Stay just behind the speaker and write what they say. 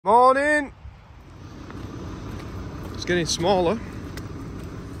Morning. It's getting smaller.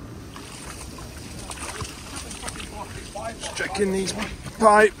 Just checking these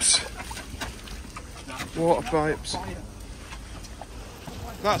pipes. Water pipes.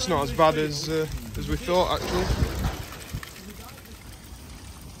 That's not as bad as we thought, actually.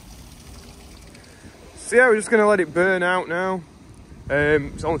 So yeah, we're just going to let it burn out now.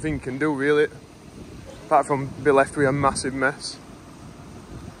 It's the only thing you can do, really. Apart from be left with a massive mess.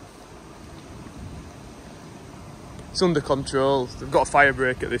 It's under control. They've got a fire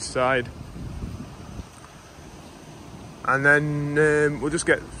break at this side. And then we'll just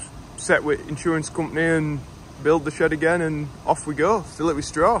get set with insurance company and build the shed again, and off we go, fill it with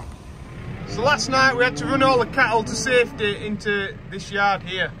straw. So last night we had to run all the cattle to safety into this yard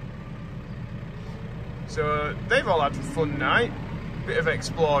here. So they've all had a fun night, bit of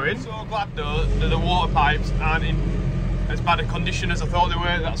exploring. So glad though that the water pipes aren't in as bad a condition as I thought they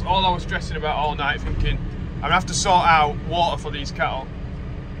were. That's all I was stressing about all night, thinking I'm gonna have to sort out water for these cattle.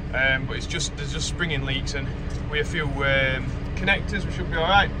 But there's just springing leaks, and with a few connectors we should be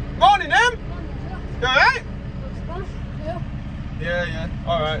alright. Morning, Em! You alright? Yeah,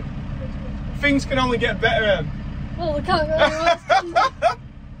 alright. Things can only get better, Em. Well, we can't go anywhere.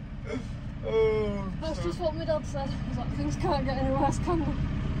 Oh, That's just what my dad said. He's like, things can't get any worse, can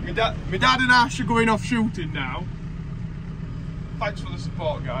they? my dad and Ash are going off shooting now. Thanks for the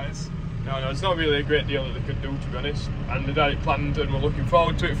support, guys. No, it's not really a great deal that they could do, to be honest. And they'd had it planned and we're looking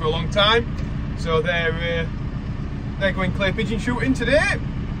forward to it for a long time. So they're going clay pigeon shooting today.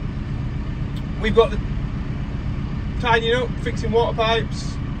 We've got the tidying up, fixing water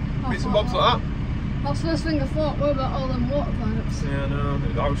pipes, bits and bobs like that. That's the first thing I thought, what about all them water pipes?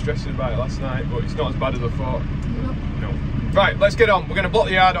 Yeah, I was stressing about it last night, but it's not as bad as I thought. No. Right, let's get on. We're going to block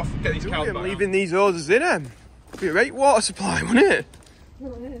the yard off, get these cows back. Leaving these hoses in them. Be a great water supply, wouldn't it?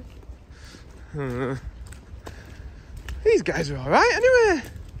 These guys are alright anyway.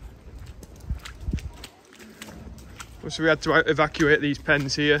 So we had to evacuate these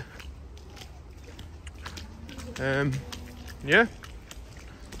pens here. Yeah. You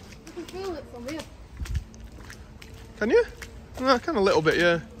can feel it from here. Can you? Well, kind of a little bit,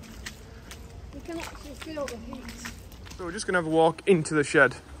 yeah. You can actually feel the heat. So we're just going to have a walk into the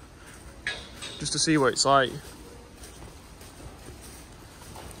shed, just to see what it's like.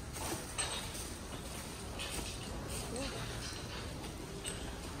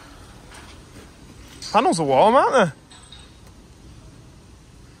 Panels are warm, aren't they?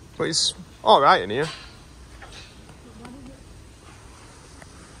 But it's alright in here.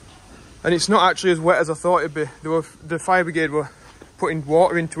 And it's not actually as wet as I thought it'd be. The fire brigade were putting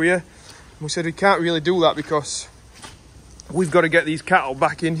water into here. And we said we can't really do that because we've got to get these cattle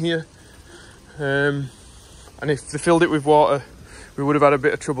back in here. And if they filled it with water, we would have had a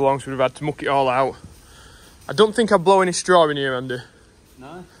bit of trouble along, so we'd have had to muck it all out. I don't think I'd blow any straw in here, Andy.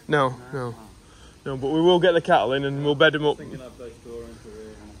 No? No, but we will get the cattle in and we'll bed them up. I think you'll have those straw into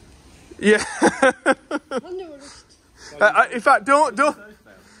here. Yeah. In fact, don't.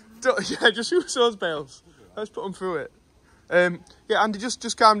 Yeah, just use those bales. Let's put them through it. Yeah, Andy,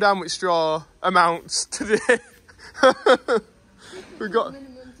 just calm down with straw amounts today. We've got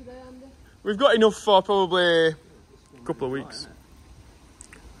enough for probably a couple of weeks.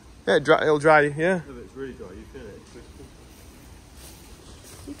 Yeah, it'll dry. Yeah. If it's really dry, you feel it.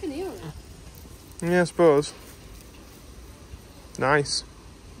 You can hear it. Yeah, I suppose. Nice.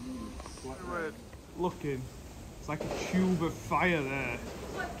 We're looking. It's like a tube of fire there.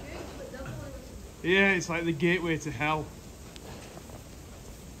 Yeah, it's like the gateway to hell.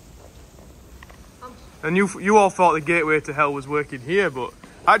 And you all thought the gateway to hell was working here, but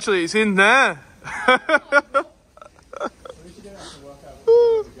actually it's in there.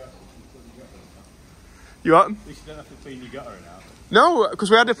 You what? At least you don't have to clean your gutter out. No, because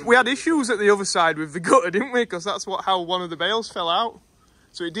we had issues at the other side with the gutter, didn't we? Because that's how one of the bales fell out.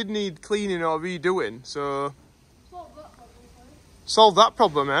 So it did need cleaning or redoing. So solve that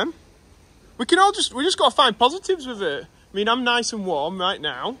problem, man. We just got to find positives with it. I mean, I'm nice and warm right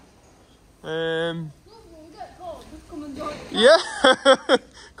now. Yeah,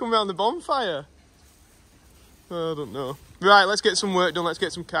 come around the bonfire. I don't know. Right, let's get some work done. Let's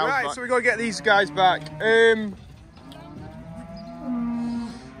get some cows back. Right, so we got to get these guys back.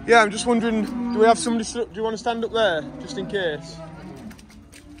 Yeah, I'm just wondering, do we have somebody? Do you want to stand up there, just in case?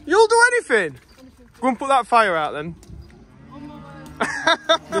 You'll do anything. Go and put that fire out then.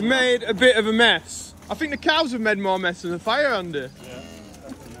 They made a bit of a mess. I think the cows have made more mess than the fire, Andy. Yeah.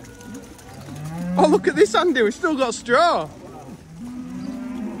 Oh, look at this, Andy. We've still got straw.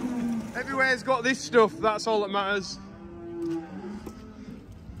 Everywhere's got this stuff. That's all that matters.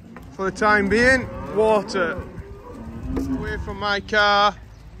 for the time being. Water. Away from my car.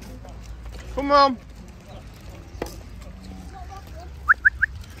 Come on.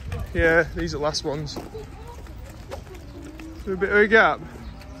 Yeah, these are the last ones. A bit of a gap.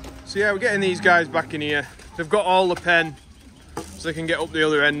 So yeah, we're getting these guys back in here. They've got all the pen, so they can get up the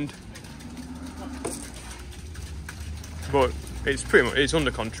other end. But it's pretty much, it's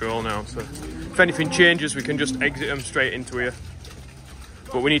under control now, so if anything changes we can just exit them straight into here.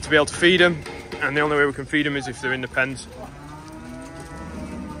 But we need to be able to feed them, and the only way we can feed them is if they're in the pens.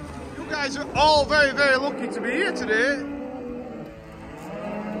 You guys are all very, very lucky to be here today.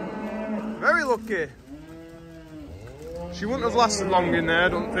 Very lucky. She wouldn't have lasted long in there, I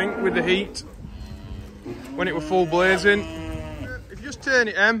don't think, with the heat when it was full blazing. If you just turn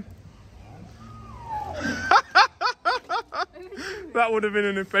it, Em. That would have been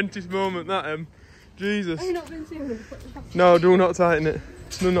an apprentice moment, that, Em. Jesus. Have you not been serious? No, do not tighten it.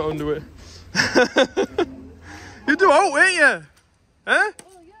 No, not under it. You do out, ain't you? Huh? Oh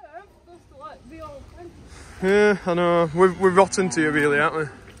yeah, I'm supposed to like be all friends. Yeah, I know. We're rotten to you, really, aren't we?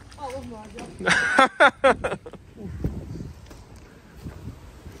 I love my job.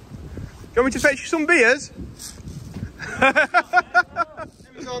 Do you want me to fetch you some beers?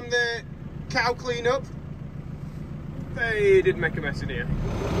 Em's on the cow clean-up. They did make a mess in here.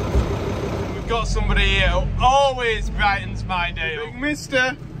 We've got somebody here who always brightens my day up. Big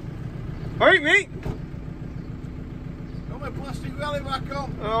mister. Alright, mate. Got my plastic rally back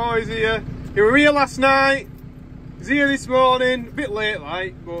on. Oh, he's here. He were here last night. He's here this morning. A bit late,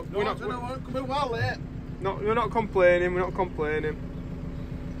 like, but we're not coming well late. we're not complaining. We're not complaining.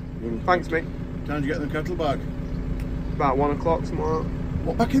 Thanks, mate. Time to get the kettle back. About 1 o'clock, something like that.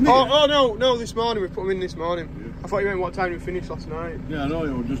 What, back in there? Oh no, this morning. We put them in this morning. Yeah. I thought you meant what time we finished last night. Yeah, I know,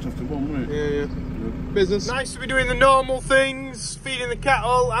 you were just after 1, weren't you? Yeah. Business. Nice to be doing the normal things, feeding the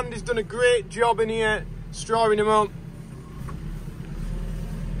cattle. Andy's done a great job in here, strawing them up.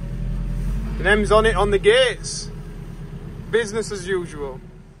 And Em's on it on the gates. Business as usual.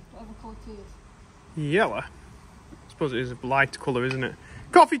 Whatever colour tea is. Yellow. I suppose it is a light colour, isn't it?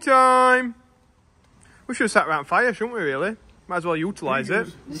 Coffee time! We should have sat around fire, shouldn't we, really? Might as well utilise it.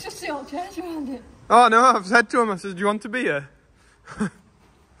 It's just the old chairs around it. Oh no, I've said to him, I said, do you want to be here?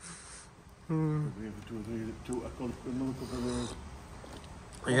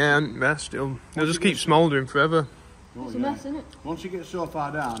 Yeah, and best. They'll just keep smouldering forever. It's a mess, isn't it? Once you get so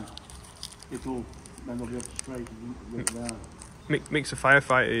far down, then they'll be able to straighten it down. Mick's a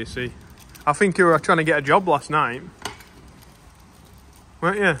firefighter, you see. I think you were trying to get a job last night.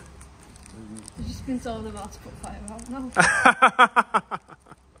 Weren't you? I've just been told about to put fire out now.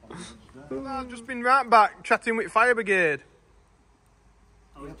 I've just been right back chatting with fire brigade.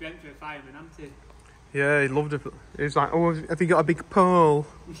 I was dreamt of a fireman, haven't you? Yeah, he loved it. He was like, oh, have you got a big pole?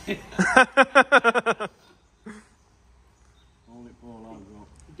 Only pole I've got.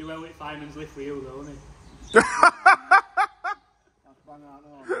 Do well with fireman's lift for you though, won't he? That's bang out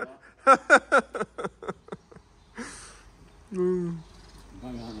now,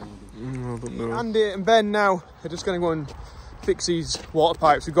 I don't know. Andy and Ben now are just going to go and fix these water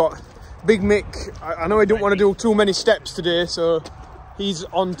pipes. We've got Big Mick. I know he don't want to do too many steps today, so he's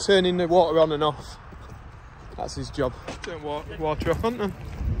on turning the water on and off. That's his job. Turn water off, aren't they?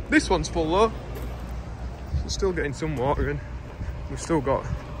 This one's full though. We're still getting some water in. We've still got.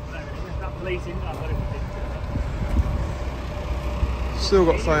 Still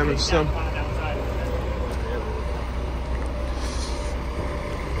got fireman's Sam.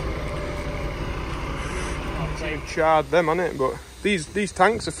 Charred them on it, but these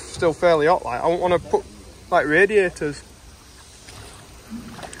tanks are still fairly hot. Like I won't want to put like radiators.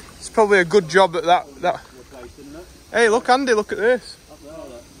 It's probably a good job at that. Hey, look, Andy, look at this.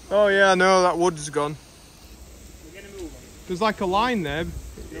 Oh yeah, I know that wood's gone. There's like a line there.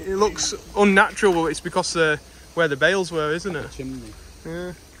 It looks unnatural, but it's because where the bales were, isn't it?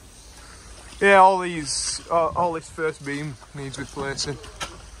 Yeah. Yeah, all this first beam needs replacing.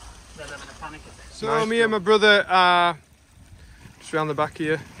 So nice me job. And my brother are just round the back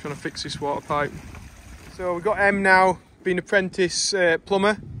here trying to fix this water pipe. So we've got Em now being apprentice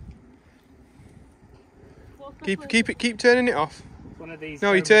plumber. Keep turning it off. One of these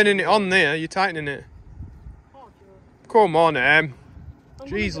no, you're turning it on there. You're tightening it. Come on, Em.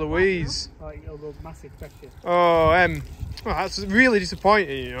 Jeez Louise. Massive pressure. Oh, Em. Oh, that's really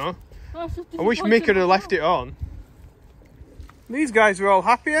disappointing, you know. I wish Mick had left it on. These guys are all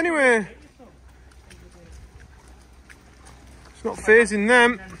happy anyway. It's not phasing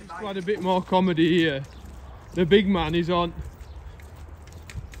them. Just add a bit more comedy here. The big man is on.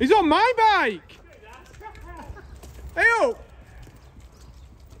 He's on my bike. Hey, oh.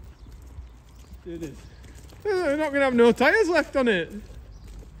 It is. They're not going to have no tyres left on it.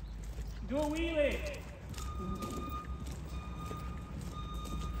 Do a wheelie.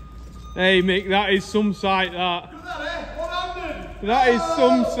 Hey Mick, that is some sight that. Look at that, eh? One-handed. That is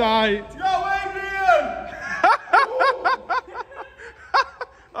some sight. Go, Adrian!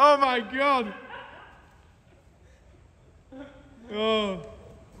 Oh my god. Oh.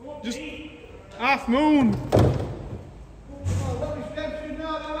 Just half moon.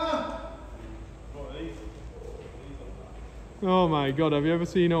 Oh my god, have you ever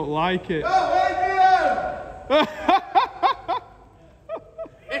seen out like it? Go, Adrian!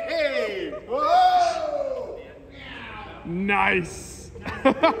 Hey! Whoa! Nice.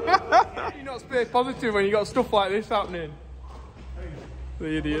 You're not space positive when you got stuff like this happening.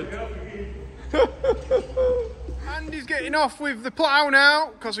 The idiot. Andy's getting off with the plough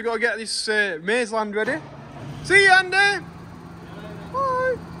now because we've got to get this maize land ready. See you, Andy.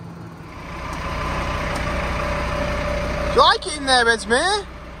 Bye. Do you like it in there, Esme? Yeah.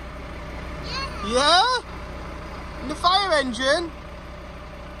 Yeah? In the fire engine?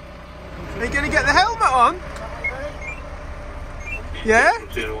 Are you going to get the helmet on? Yeah?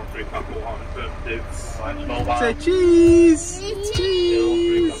 Say cheese!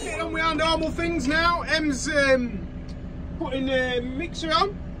 Cheese! Getting on with our normal things now. Em's putting a mixer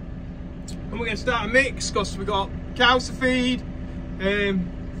on. And we're going to start a mix because we've got cows to feed.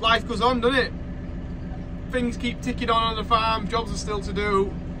 Life goes on, doesn't it? Things keep ticking on the farm, jobs are still to do.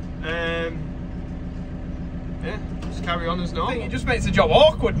 Yeah, just carry on as normal. I think it just makes the job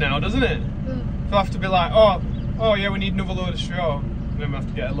awkward now, doesn't it? Yeah. We'll have to be like, oh yeah, we need another load of straw. And then we have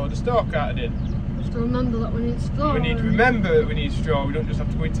to get a load of straw carted in. Just remember that we need straw. We need to remember that we need straw, we don't just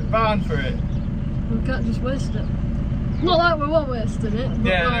have to go into the barn for it. We can't just waste it. Not like we were wasting it. But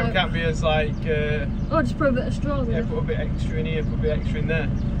Yeah, like, no, we can't be as like, oh, just put a bit of straw there. yeah, put a bit extra in here, put a bit extra in there.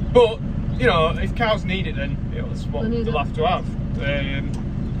 But, you know, if cows need it, then it's what they'll have to have.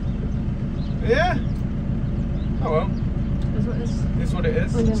 Yeah. Oh well. That's what it is. It's what it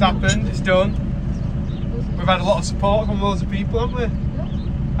is. It's happened, it's done. We've had a lot of support from loads of people, haven't we?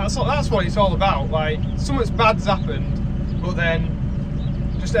 Yeah. That's what it's all about. Like, something bad's happened, but then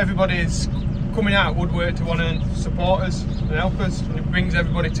just everybody's coming out of woodwork to want to support us and help us, and it brings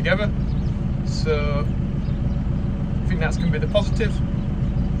everybody together. So I think that's going to be the positive.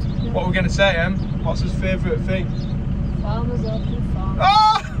 Yeah. What we're going to say, what's his favourite thing? Farmers helping farmers.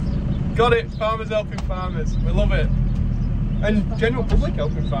 Ah! Got it, farmers helping farmers. We love it. And general public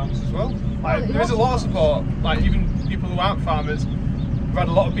helping farmers as well. Like, there is a lot of support. Like, even people who aren't farmers, we've had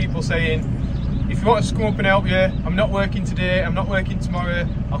a lot of people saying, if you want us to come up and help you, I'm not working today, I'm not working tomorrow,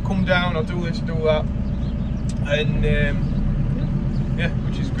 I'll come down, I'll do this, do that. And yeah,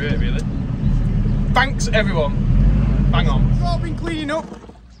 which is great really. Thanks everyone. Bang on. We've all been cleaning up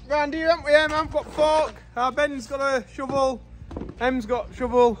round here, haven't we? I've got fork, Ben's got a shovel, Em's got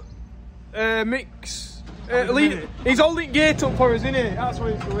shovel, Mick's he's holding gate up for us, isn't he? That's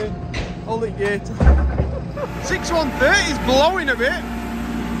what he's doing. Holding gate up. 6130 is blowing a bit.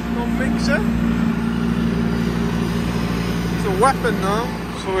 On mixer. It's a weapon now.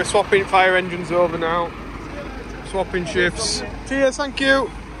 So we're swapping fire engines over now. Swapping shifts. Cheers, thank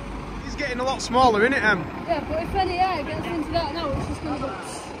you. He's getting a lot smaller, isn't it, Em? Yeah, but if any air gets into that now, it's just going to go.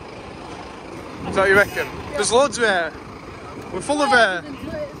 Is that what you reckon? Yeah. There's loads of air. We're full of air.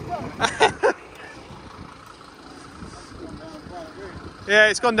 Yeah,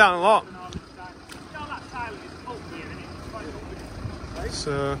 it's gone down a lot.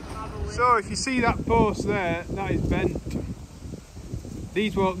 So if you see that post there, that is bent.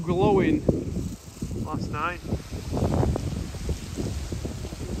 These were glowing last night.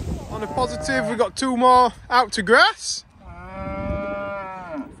 On a positive, we've got 2 more out to grass.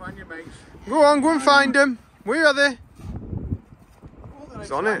 Find your mates. Go on, go and find them. Where are they?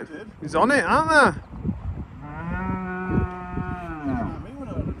 He's on it. He's on it, aren't they?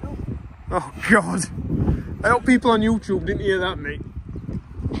 Oh God. I hope people on YouTube didn't hear that, mate.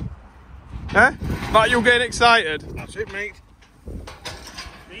 Eh? But you're getting excited. That's it, mate.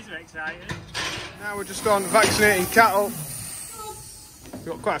 These are exciting. Now we're just on vaccinating cattle. We've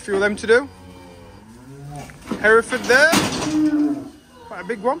got quite a few of them to do. Hereford there. Quite a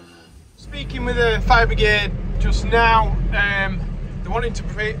big one. Speaking with the fire brigade just now, they're wanting to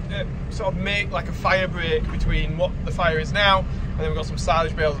sort of make like a fire break between what the fire is now, and then we've got some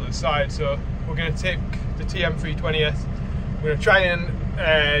silage bales at the side. So we're going to take the TM320th. We're going to try and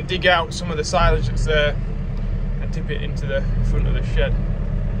dig out some of the silage that's there and tip it into the front of the shed.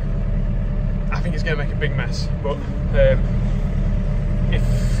 I think it's going to make a big mess, but if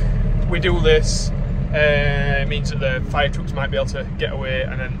we do this, It means that the fire trucks might be able to get away,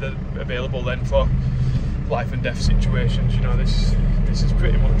 and then they're available then for life and death situations. You know, this is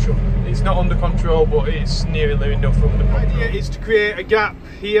pretty much, it's not under control, but it's nearly enough under control. The idea is to create a gap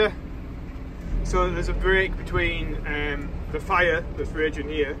here, so that there's a break between the fire that's raging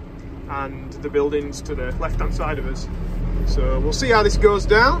here and the buildings to the left hand side of us. So we'll see how this goes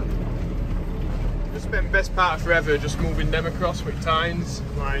down. Just spent the best part of forever just moving them across with tines.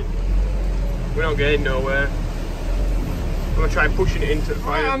 Like, we're not getting nowhere. I'm gonna try pushing it into the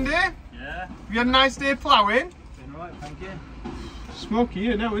fire. Right, Andy? Yeah. You had a nice day ploughing? Been alright, thank you. Smoky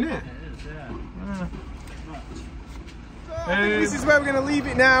here now, isn't it? It is, yeah. I think this is where we're going to leave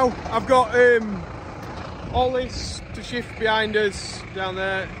it now. I've got all this to shift behind us down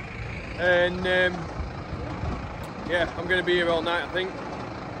there, and yeah, I'm going to be here all night, I think.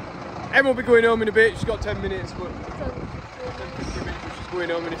 Em will be going home in a bit. She's got 10 minutes, but 10-15 minutes, she's going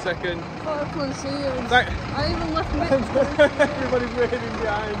home in a second. I couldn't see you. Like, I even left me. everybody's waving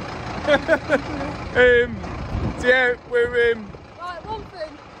behind. So yeah, we're Right, one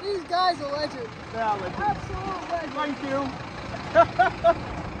thing, these guys are legends. they are legends. Absolute legends. Thank you.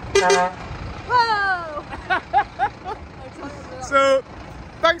 Whoa! So,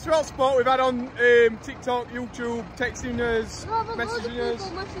 thanks for all the support we've had on TikTok, YouTube, texting us, messaging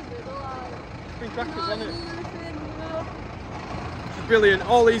us. It's been crackers, hasn't it? It's brilliant.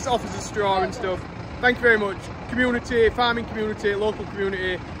 All these offers of straw and stuff. Thank you very much. Community, farming community, local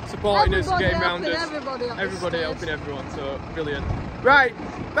community, supporting us, getting around us. Everybody helping everyone, so brilliant. Right,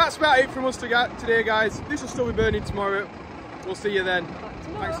 that's about it from us today, guys. This will still be burning tomorrow. We'll see you then.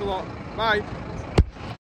 Thanks a lot. Bye.